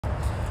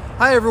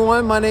Hi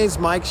everyone, my name is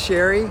Mike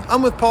Sherry.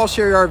 I'm with Paul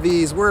Sherry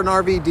RVs. We're an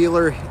RV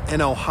dealer in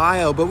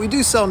Ohio, but we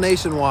do sell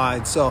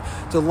nationwide. So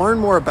to learn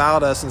more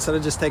about us, instead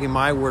of just taking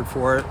my word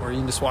for it, or you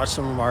can just watch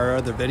some of our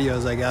other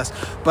videos, I guess.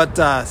 But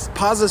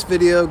pause this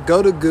video,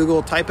 go to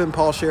Google, type in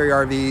Paul Sherry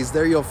RVs.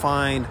 There you'll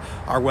find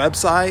our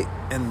website,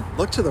 and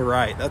look to the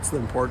right. That's the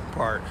important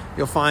part.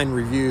 You'll find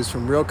reviews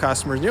from real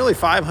customers, nearly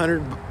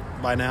 500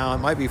 by now. It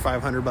might be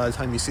 500 by the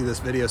time you see this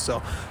video.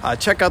 So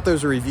check out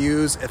those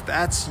reviews. If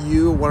that's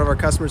you, one of our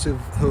customers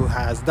who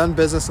has done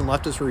business and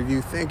left us a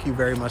review, thank you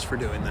very much for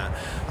doing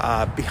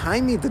that.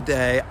 Behind me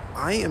today,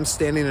 I am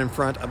standing in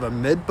front of a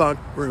mid-bunk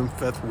room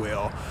fifth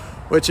wheel,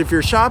 which if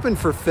you're shopping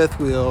for fifth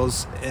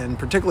wheels, and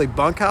particularly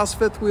bunkhouse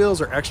fifth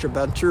wheels or extra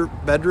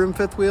bedroom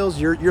fifth wheels,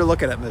 you're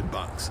looking at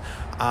mid-bunks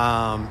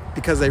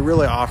because they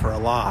really offer a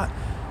lot.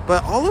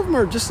 But all of them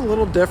are just a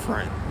little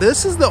different.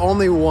 This is the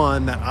only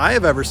one that I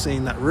have ever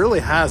seen that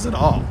really has it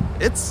all.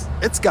 It's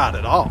got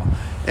it all.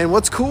 And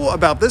what's cool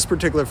about this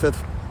particular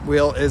fifth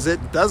wheel is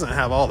it doesn't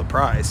have all the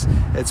price.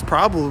 It's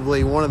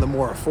probably one of the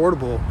more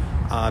affordable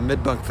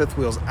mid-bunk fifth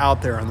wheels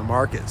out there on the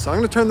market. So I'm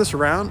going to turn this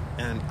around,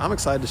 and I'm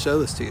excited to show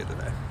this to you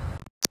today.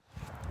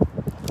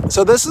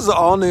 So this is the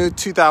all-new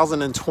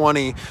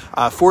 2020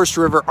 Forest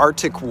River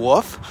Arctic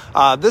Wolf.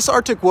 This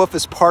Arctic Wolf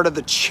is part of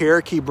the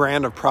Cherokee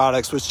brand of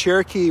products, which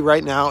Cherokee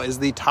right now is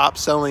the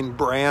top-selling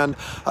brand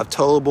of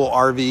towable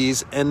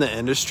RVs in the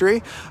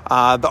industry.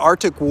 The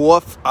Arctic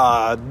Wolf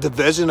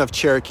division of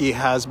Cherokee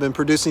has been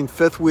producing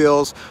fifth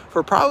wheels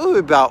for probably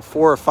about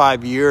 4 or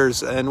 5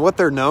 years, and what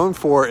they're known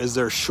for is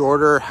their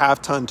shorter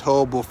half-ton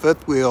towable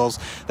fifth wheels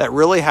that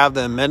really have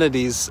the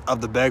amenities of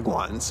the big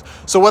ones.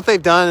 So what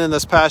they've done in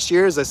this past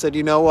year is they said,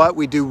 you know what?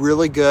 We do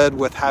really good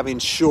with having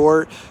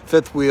short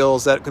fifth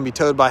wheels that can be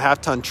towed by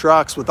half-ton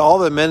trucks with all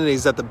the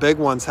amenities that the big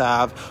ones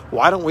have.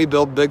 Why don't we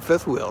build big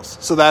fifth wheels?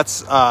 So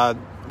that's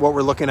what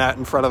we're looking at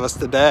in front of us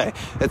today.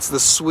 It's the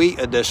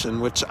Sweet Edition,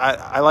 which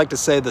I like to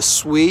say the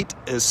sweet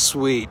is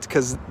sweet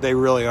because they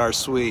really are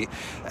sweet.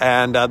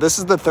 And this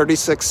is the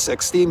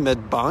 3660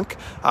 mid-bunk,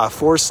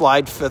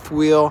 4-slide fifth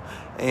wheel,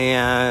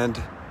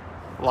 and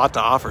a lot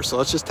to offer. So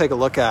let's just take a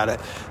look at it.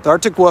 The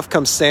Arctic Wolf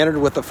comes standard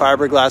with the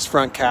fiberglass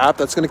front cap.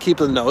 That's going to keep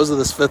the nose of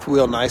this fifth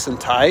wheel nice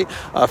and tight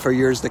for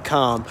years to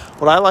come.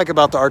 What I like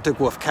about the Arctic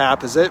Wolf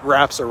cap is it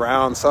wraps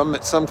around,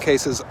 in some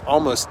cases,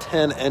 almost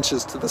 10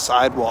 inches to the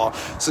sidewall.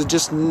 So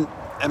just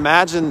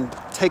imagine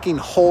taking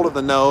hold of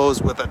the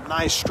nose with a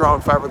nice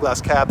strong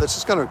fiberglass cap that's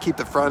just going to keep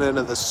the front end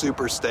of this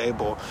super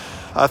stable.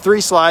 3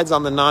 slides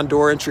on the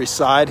non-door entry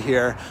side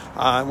here.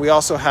 We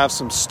also have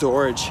some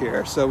storage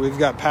here. So we've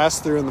got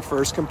pass-through in the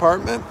first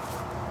compartment.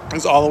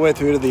 It's all the way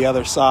through to the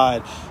other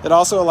side. It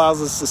also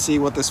allows us to see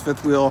what this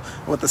fifth wheel,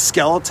 what the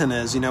skeleton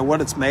is,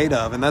 what it's made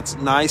of. And that's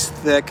nice,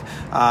 thick,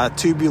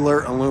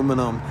 tubular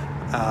aluminum,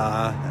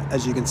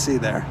 as you can see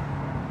there.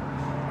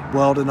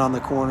 Welded on the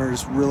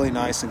corners, really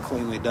nice and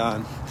cleanly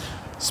done.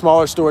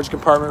 Smaller storage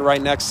compartment right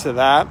next to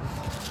that.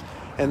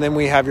 And then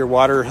we have your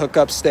water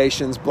hookup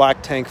stations,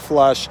 black tank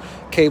flush,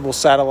 cable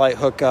satellite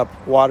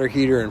hookup, water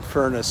heater, and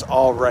furnace,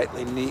 all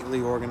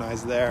neatly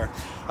organized there.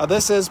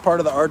 This is part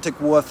of the Arctic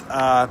Wolf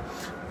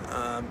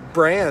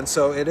brand,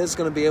 so it is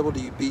going to be able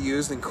to be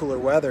used in cooler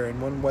weather.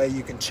 And one way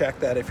you can check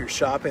that if you're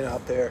shopping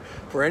out there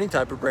for any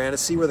type of brand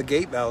is see where the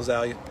gate valves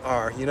are.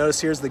 You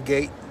notice here's the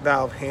gate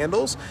valve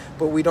handles,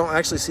 but we don't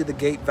actually see the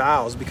gate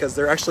valves because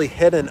they're actually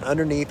hidden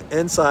underneath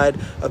inside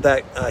of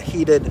that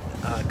heated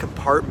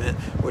compartment,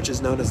 which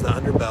is known as the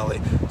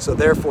underbelly. So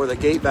therefore the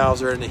gate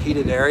valves are in a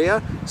heated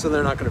area, so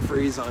they're not going to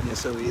freeze on you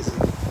so easy.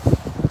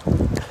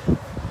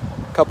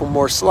 A couple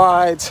more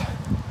slides.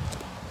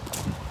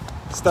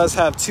 This does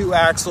have 2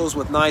 axles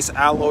with nice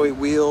alloy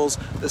wheels.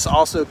 This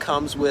also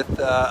comes with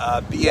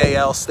a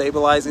BAL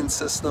stabilizing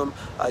system.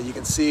 You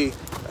can see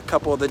a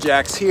couple of the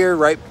jacks here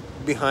right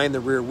behind the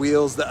rear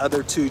wheels. The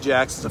other 2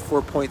 jacks, is a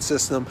 4-point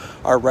system,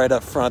 are right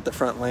up front, the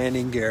front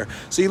landing gear.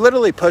 So you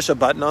literally push a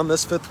button on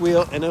this fifth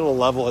wheel and it'll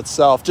level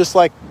itself, just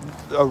like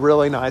a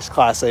really nice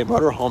Class A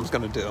motorhome's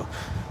going to do.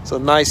 So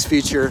nice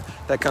feature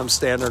that comes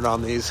standard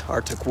on these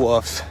Arctic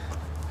Wolves.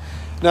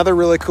 Another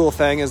really cool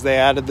thing is they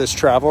added this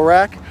travel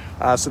rack.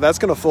 So that's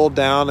going to fold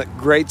down, a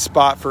great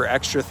spot for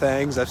extra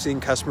things. I've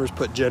seen customers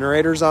put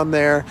generators on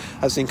there.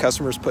 I've seen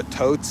customers put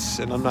totes,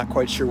 and I'm not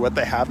quite sure what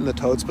they have in the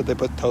totes, but they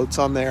put totes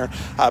on there.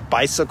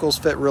 Bicycles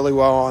fit really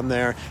well on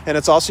there. And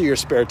it's also your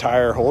spare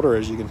tire holder,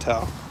 as you can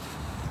tell.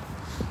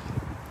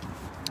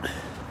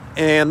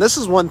 And this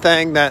is one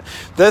thing that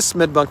this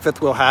mid-bunk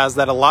fifth wheel has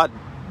that a lot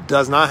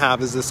does not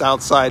have, is this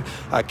outside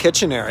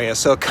kitchen area.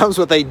 So it comes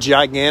with a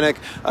gigantic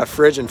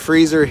fridge and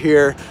freezer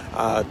here.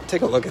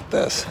 Take a look at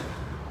this.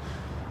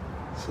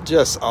 So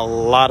just a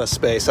lot of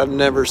space. I've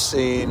never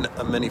seen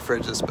a mini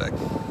fridge this big.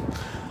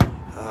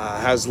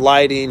 Has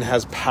lighting,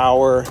 has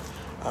power,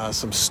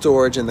 some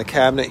storage in the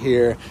cabinet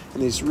here,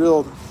 and these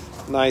real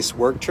nice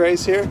work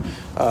trays here.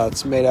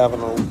 It's made out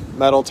of a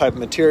metal type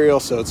material,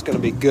 so it's going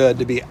to be good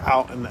to be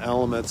out in the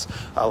elements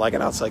like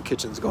an outside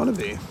kitchen is going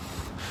to be.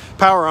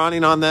 Power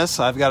awning on this,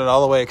 I've got it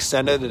all the way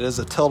extended. It is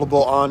a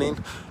tiltable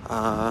awning.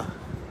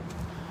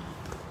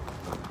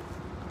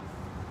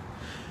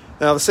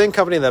 Now, the same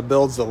company that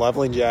builds the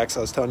leveling jacks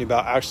I was telling you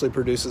about actually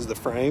produces the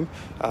frame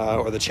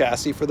or the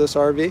chassis for this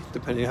RV,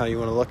 depending on how you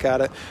want to look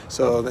at it.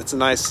 So it's a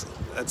nice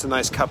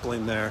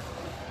coupling there.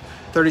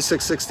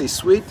 3660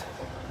 suite.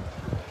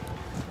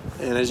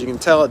 And as you can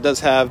tell, it does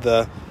have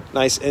the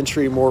nice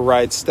entry, more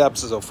ride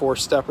steps as a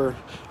 4-stepper.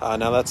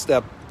 Now that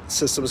step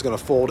system is going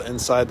to fold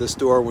inside this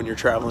door when you're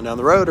traveling down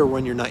the road or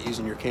when you're not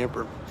using your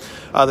camper.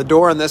 The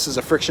door on this is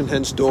a friction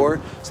hinge door,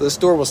 so this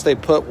door will stay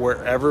put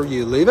wherever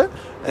you leave it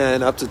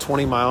and up to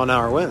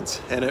 20-mile-an-hour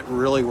winds, and it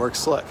really works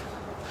slick.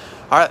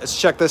 All right,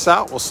 let's check this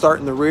out. We'll start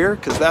in the rear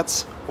because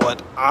that's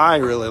what I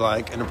really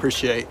like and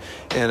appreciate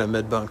in a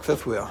mid-bunk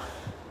fifth wheel.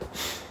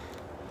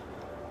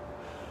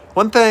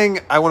 One thing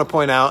I want to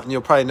point out, and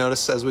you'll probably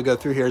notice as we go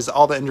through here, is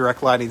all the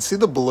indirect lighting. See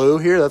the blue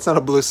here? That's not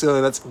a blue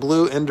ceiling. That's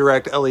blue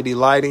indirect LED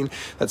lighting.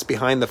 That's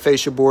behind the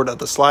fascia board of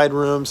the slide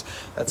rooms.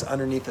 That's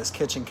underneath this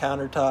kitchen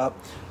countertop.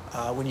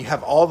 When you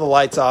have all the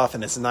lights off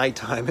and it's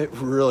nighttime, it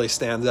really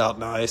stands out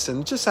nice.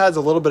 And it just adds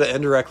a little bit of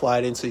indirect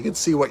lighting so you can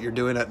see what you're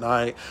doing at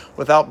night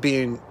without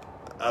being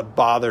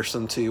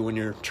bothersome to you when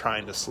you're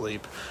trying to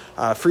sleep.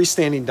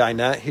 Freestanding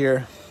dinette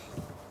here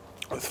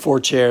with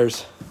 4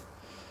 chairs.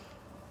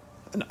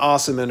 An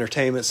awesome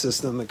entertainment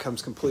system that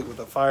comes complete with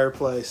a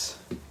fireplace,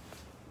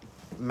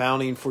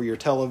 mounting for your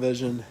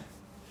television,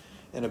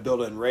 and a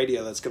built-in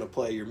radio that's going to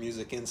play your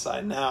music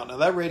inside and out. Now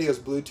that radio is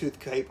Bluetooth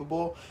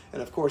capable,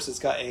 and of course it's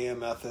got AM,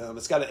 FM.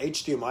 It's got an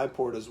HDMI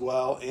port as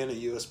well and a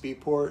USB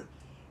port,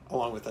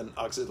 along with an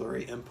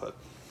auxiliary input.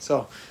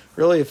 So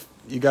really, if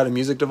you got a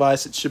music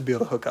device, it should be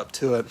able to hook up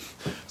to it.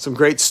 Some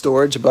great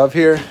storage above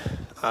here.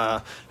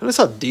 Notice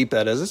how deep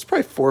that is. It's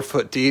probably 4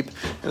 foot deep,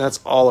 and that's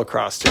all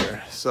across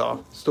here.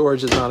 So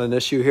storage is not an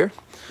issue here.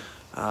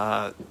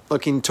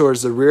 Looking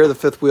towards the rear of the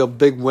fifth wheel,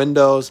 big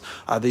windows.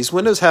 These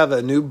windows have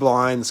a new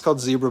blind. It's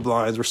called zebra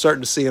blinds. We're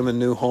starting to see them in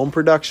new home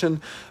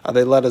production.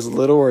 They let as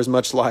little or as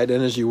much light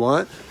in as you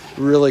want.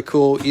 Really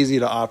cool, easy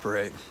to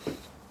operate.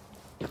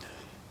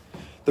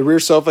 The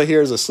rear sofa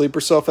here is a sleeper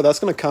sofa. That's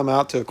going to come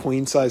out to a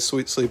queen-size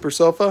suite sleeper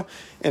sofa,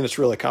 and it's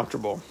really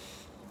comfortable.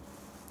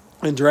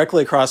 And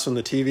directly across from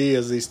the TV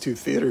is these 2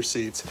 theater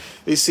seats.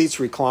 These seats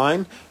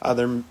recline.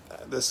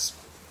 This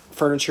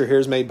furniture here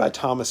is made by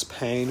Thomas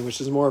Payne,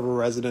 which is more of a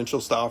residential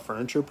style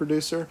furniture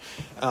producer.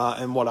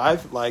 And what I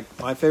like,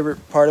 my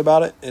favorite part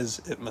about it is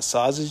it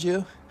massages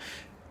you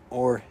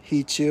or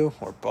heats you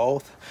or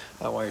both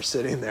while you're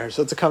sitting there.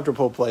 So it's a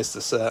comfortable place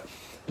to sit.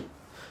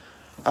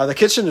 The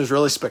kitchen is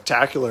really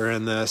spectacular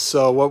in this.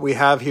 So what we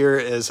have here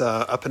is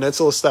a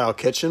peninsula style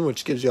kitchen,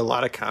 which gives you a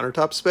lot of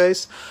countertop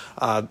space.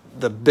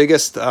 The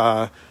biggest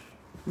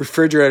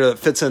refrigerator that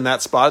fits in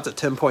that spot,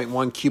 it's a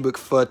 10.1 cubic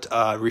foot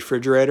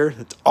refrigerator.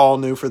 It's all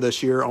new for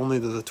this year. Only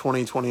the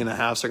 20 and a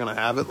halves are going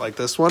to have it like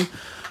this one.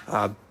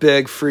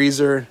 Big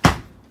freezer,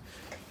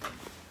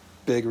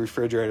 big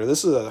refrigerator.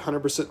 This is a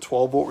 100%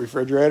 12 volt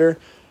refrigerator.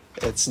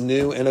 It's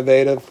new,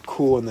 innovative,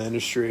 cool in the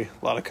industry.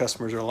 A lot of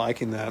customers are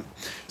liking that.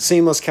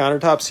 Seamless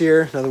countertops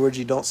here. In other words,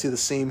 you don't see the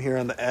seam here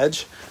on the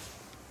edge.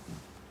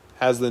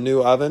 Has the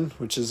new oven,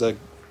 which is a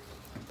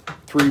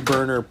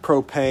 3-burner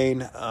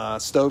propane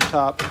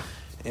stovetop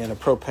and a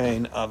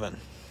propane oven.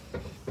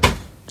 A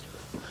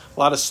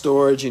lot of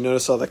storage. You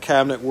notice all the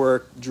cabinet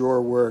work,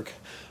 drawer work.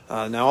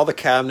 Now all the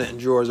cabinet and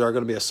drawers are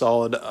going to be a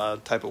solid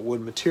type of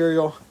wood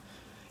material.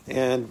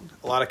 And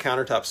a lot of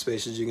countertop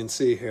space, as you can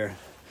see here.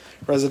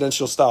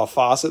 Residential style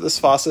faucet. This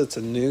faucet's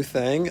a new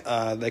thing.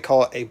 They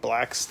call it a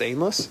black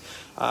stainless.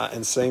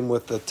 And same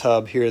with the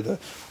tub here,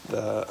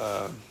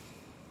 the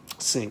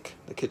sink,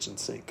 the kitchen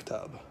sink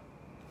tub.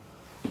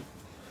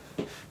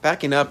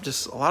 Backing up,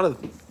 just a lot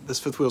of this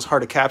fifth wheel is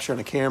hard to capture on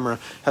a camera.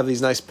 Have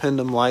these nice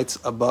pendulum lights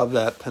above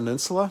that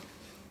peninsula.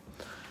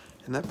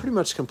 And that pretty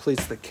much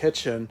completes the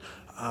kitchen.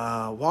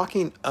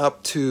 Walking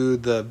up to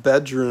the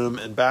bedroom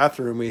and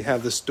bathroom, we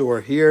have this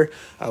door here,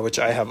 which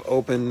I have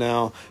open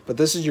now. But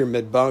this is your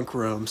mid-bunk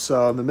room.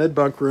 So the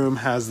mid-bunk room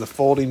has the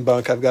folding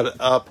bunk. I've got it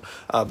up,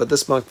 but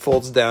this bunk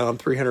folds down.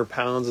 300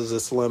 pounds is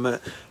its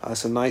limit.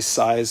 It's a nice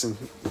size and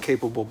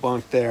capable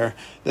bunk there.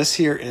 This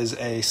here is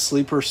a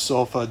sleeper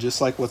sofa,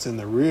 just like what's in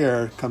the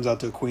rear. Comes out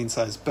to a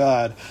queen-size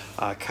bed,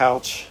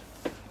 couch.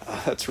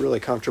 That's really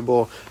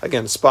comfortable.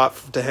 Again, spot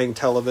to hang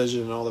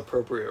television and all the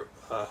appropriate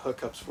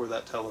hookups for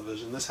that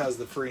television. This has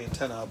the free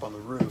antenna up on the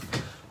roof,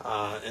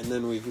 and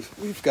then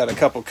we've got a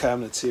couple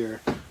cabinets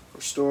here for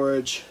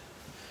storage.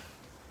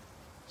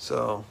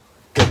 So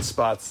good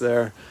spots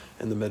there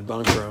in the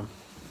mid-bunk room.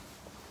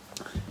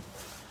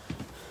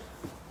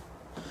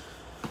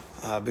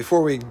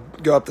 Before we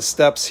go up the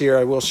steps here,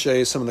 I will show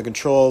you some of the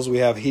controls. We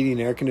have heating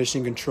and air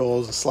conditioning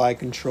controls, a slide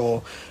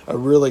control, a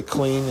really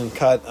clean and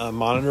cut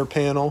monitor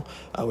panel,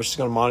 which is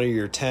going to monitor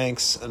your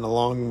tanks. And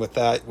along with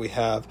that, we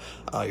have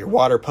your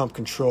water pump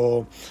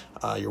control,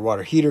 your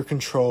water heater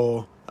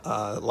control,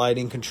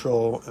 lighting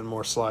control, and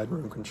more slide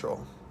room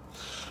control.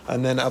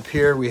 And then up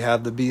here, we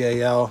have the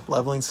BAL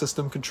leveling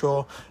system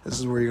control. This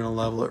is where you're going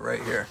to level it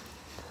right here.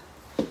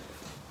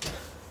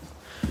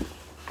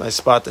 Nice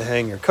spot to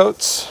hang your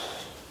coats.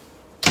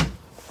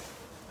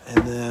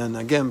 And then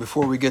again,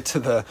 before we get to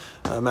the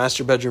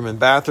master bedroom and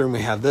bathroom,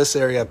 we have this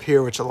area up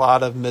here, which a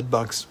lot of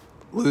mid-bunks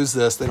lose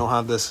this. They don't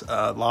have this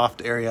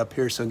loft area up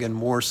here. So again,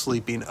 more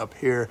sleeping up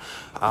here.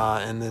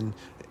 And then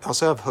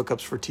also have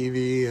hookups for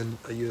TV and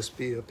a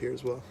USB up here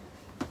as well.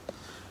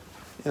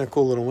 And a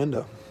cool little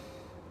window.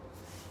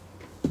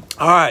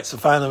 All right, so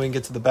finally we can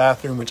get to the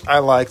bathroom, which I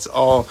like. It's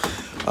all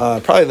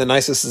probably the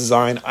nicest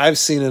design I've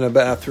seen in a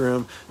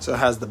bathroom. So it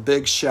has the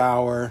big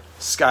shower,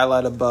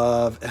 skylight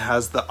above. It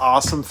has the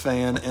awesome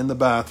fan in the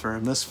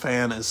bathroom. This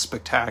fan is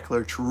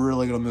spectacular. It's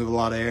really going to move a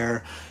lot of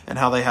air. And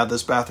how they have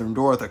this bathroom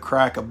door with a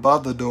crack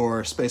above the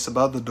door, space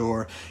above the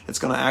door, it's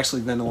going to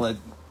actually ventilate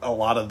a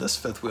lot of this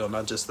fifth wheel,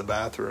 not just the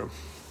bathroom.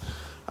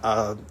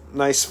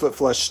 Nice foot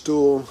flush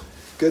stool.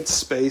 Good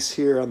space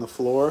here on the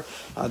floor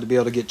to be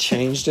able to get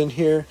changed in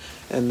here.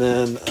 And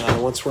then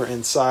once we're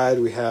inside,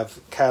 we have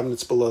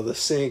cabinets below the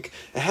sink.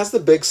 It has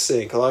the big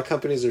sink. A lot of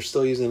companies are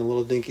still using a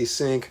little dinky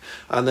sink.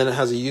 And then it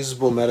has a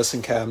usable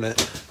medicine cabinet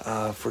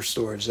for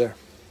storage there.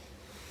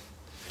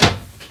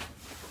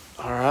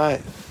 All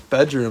right,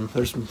 bedroom.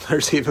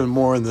 There's even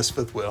more in this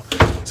fifth wheel.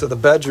 So the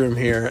bedroom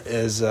here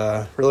is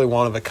really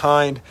one of a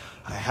kind.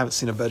 I haven't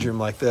seen a bedroom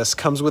like this.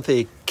 Comes with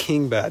a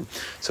king bed.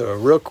 So a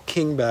real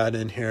king bed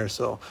in here.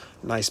 So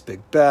nice big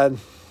bed.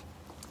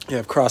 You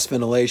have cross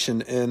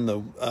ventilation in the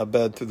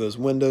bed through those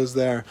windows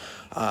there.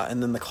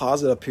 And then the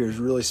closet up here is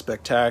really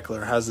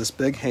spectacular. It has this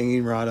big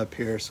hanging rod up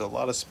here. So a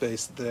lot of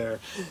space there.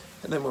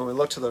 And then when we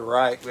look to the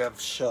right, we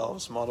have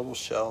shelves, multiple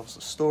shelves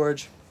of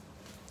storage.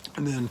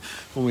 And then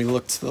when we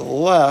look to the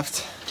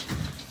left,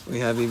 we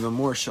have even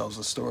more shelves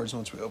of storage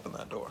once we open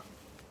that door.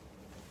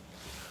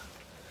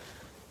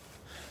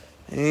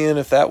 And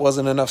if that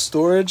wasn't enough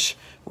storage,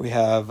 we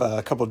have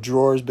a couple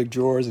drawers, big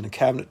drawers, and a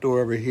cabinet door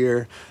over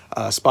here.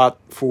 A spot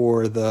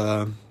for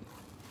the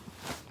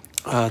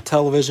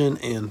television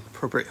and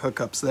appropriate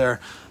hookups there.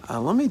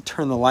 Let me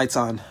turn the lights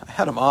on. I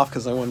had them off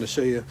because I wanted to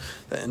show you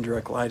the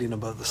indirect lighting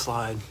above the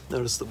slide.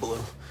 Notice the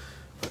blue.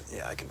 But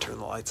yeah, I can turn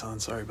the lights on.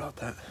 Sorry about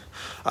that.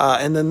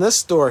 And then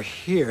this door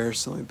here,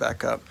 so let me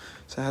back up.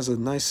 So it has a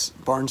nice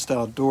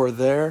barn-style door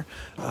there.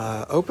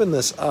 Open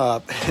this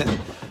up,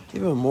 and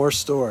even more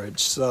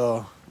storage.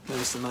 So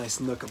there's a nice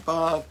nook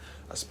above,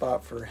 a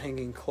spot for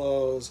hanging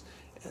clothes,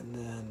 and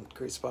then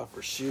great spot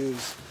for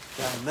shoes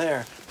down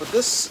there. But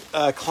this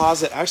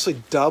closet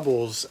actually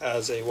doubles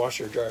as a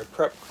washer-dryer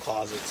prep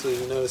closet. So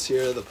you notice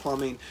here the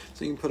plumbing.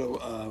 So you can put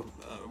a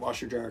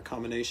washer-dryer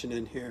combination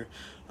in here.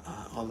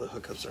 All the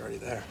hookups are already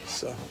there.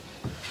 So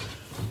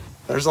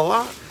there's a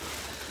lot.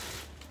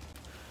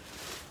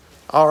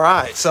 All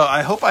right, so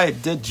I hope I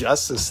did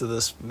justice to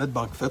this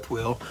mid-bunk fifth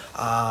wheel.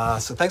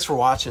 So thanks for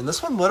watching.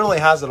 This one literally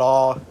has it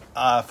all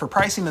for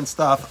pricing and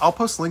stuff. I'll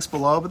post links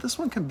below, but this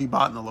one can be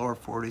bought in the lower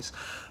 40s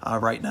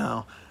right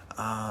now.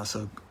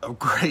 So a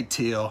great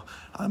deal.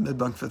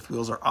 Mid-bunk fifth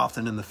wheels are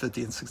often in the $50,000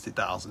 and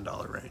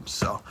 $60,000 range.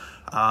 So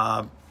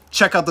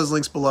check out those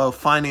links below.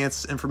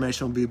 Finance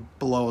information will be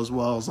below as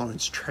well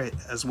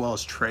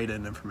as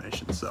trade-in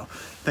information. So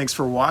thanks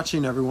for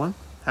watching, everyone.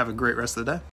 Have a great rest of the day.